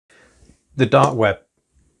The dark web.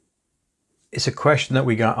 It's a question that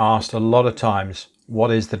we get asked a lot of times. What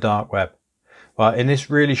is the dark web? Well, in this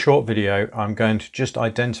really short video, I'm going to just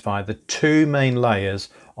identify the two main layers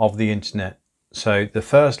of the internet. So the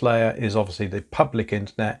first layer is obviously the public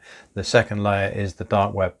internet. The second layer is the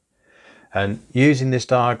dark web. And using this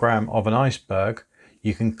diagram of an iceberg,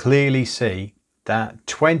 you can clearly see that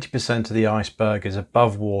 20% of the iceberg is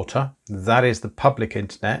above water. That is the public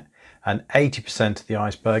internet. And 80% of the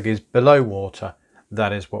iceberg is below water.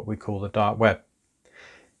 That is what we call the dark web.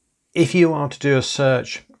 If you are to do a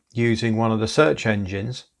search using one of the search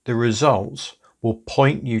engines, the results will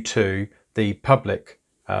point you to the public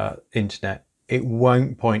internet. It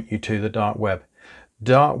won't point you to the dark web.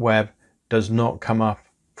 Dark web does not come up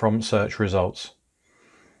from search results.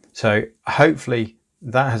 So hopefully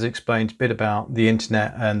that has explained a bit about the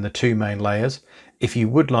internet and the two main layers. If you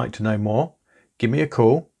would like to know more, give me a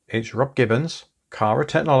call. It's Rob Gibbons, CARA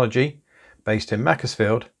Technology, based in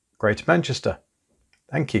Macclesfield, Greater Manchester.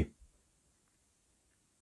 Thank you.